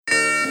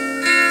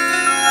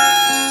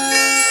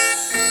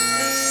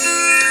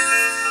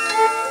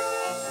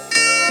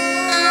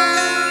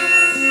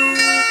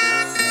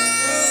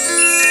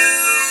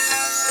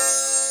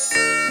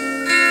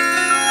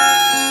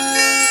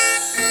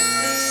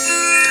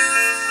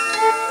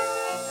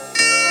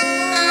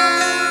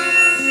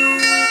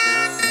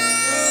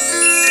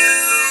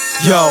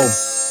Yo,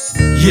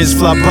 years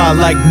fly by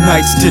like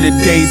nights to the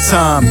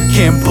daytime.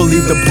 Can't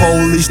believe the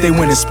police, they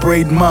went and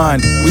sprayed mine.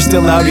 We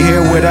still out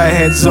here with our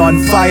heads on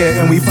fire,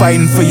 and we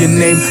fighting for your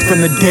name from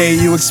the day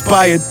you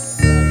expired.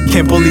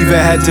 Can't believe it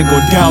had to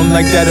go down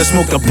like that. I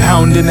smoked a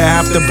pound and a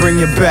half to bring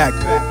you back.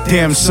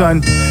 Damn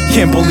son,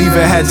 can't believe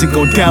it had to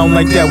go down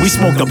like that. We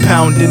smoked a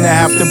pound and a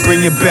half to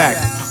bring you back.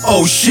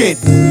 Oh shit.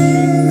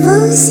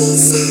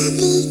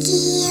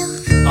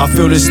 I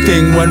feel this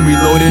thing when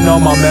reloading all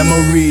my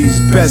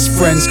memories. Best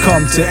friends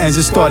come to ends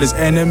and start as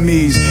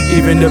enemies.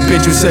 Even the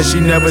bitch who says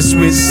she never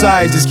switched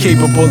sides is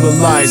capable of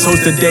lies.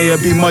 Host the day, I'll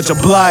be much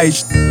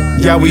obliged.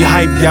 Yeah, we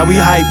hype, yeah, we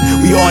hype.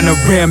 We on a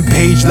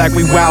rampage like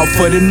we wild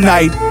for the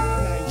night.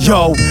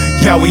 Yo,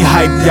 yeah, we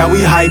hype, yeah, we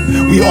hype.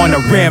 We on a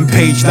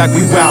rampage like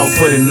we wild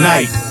for the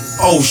night.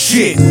 Oh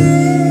shit.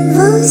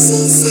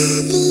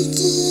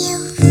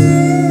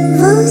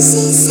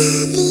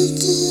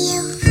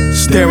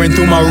 Staring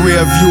through my rear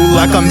view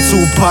like I'm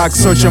Tupac,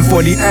 searching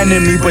for the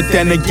enemy, but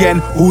then again,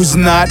 who's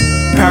not?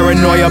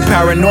 Paranoia,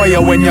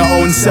 paranoia, when your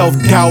own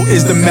self-doubt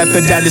is the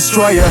method that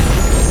destroy ya.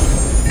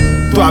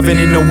 Thriving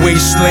in the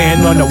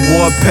wasteland on the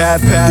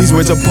warpath. These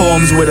words are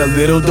poems with a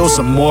little dose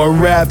of more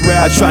rap.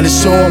 I try to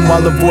show them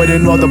while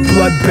avoiding all the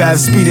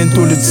bloodbaths, speeding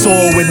through the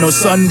toll with no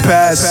sun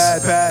pass.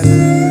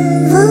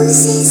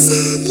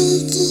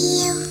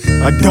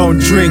 I don't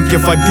drink,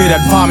 if I did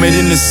I'd vomit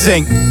in the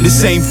sink.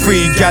 This ain't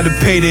free, gotta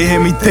pay to hear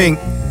me think.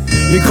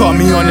 You caught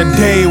me on a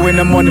day when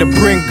I'm on the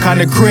brink,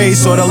 kinda crazy,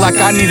 sorta like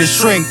I need a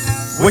shrink.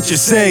 What you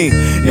say?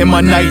 In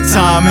my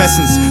nighttime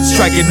essence,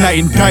 striking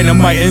night and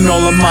dynamite in all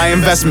of my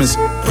investments.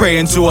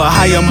 Praying to a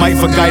higher might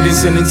for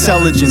guidance and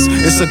intelligence.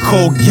 It's a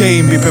cold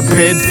game, be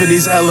prepared for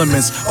these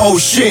elements. Oh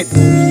shit.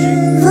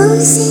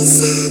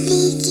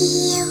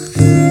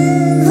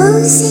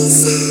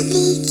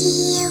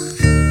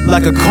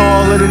 Like a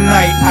call of the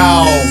night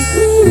owl,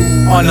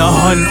 on a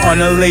hunt,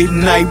 on a late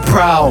night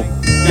prowl.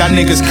 Y'all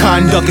niggas'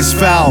 conduct is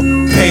foul.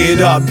 Pay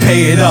it up,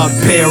 pay it up,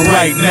 pay it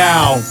right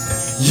now.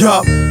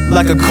 Yup,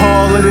 like a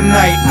call of the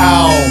night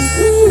owl,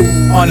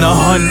 on a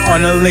hunt,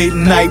 on a late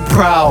night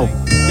prowl.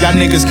 Y'all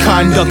niggas'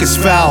 conduct is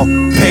foul.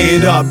 Pay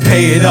it up,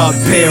 pay it up,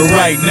 pay it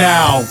right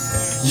now.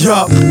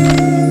 Yup.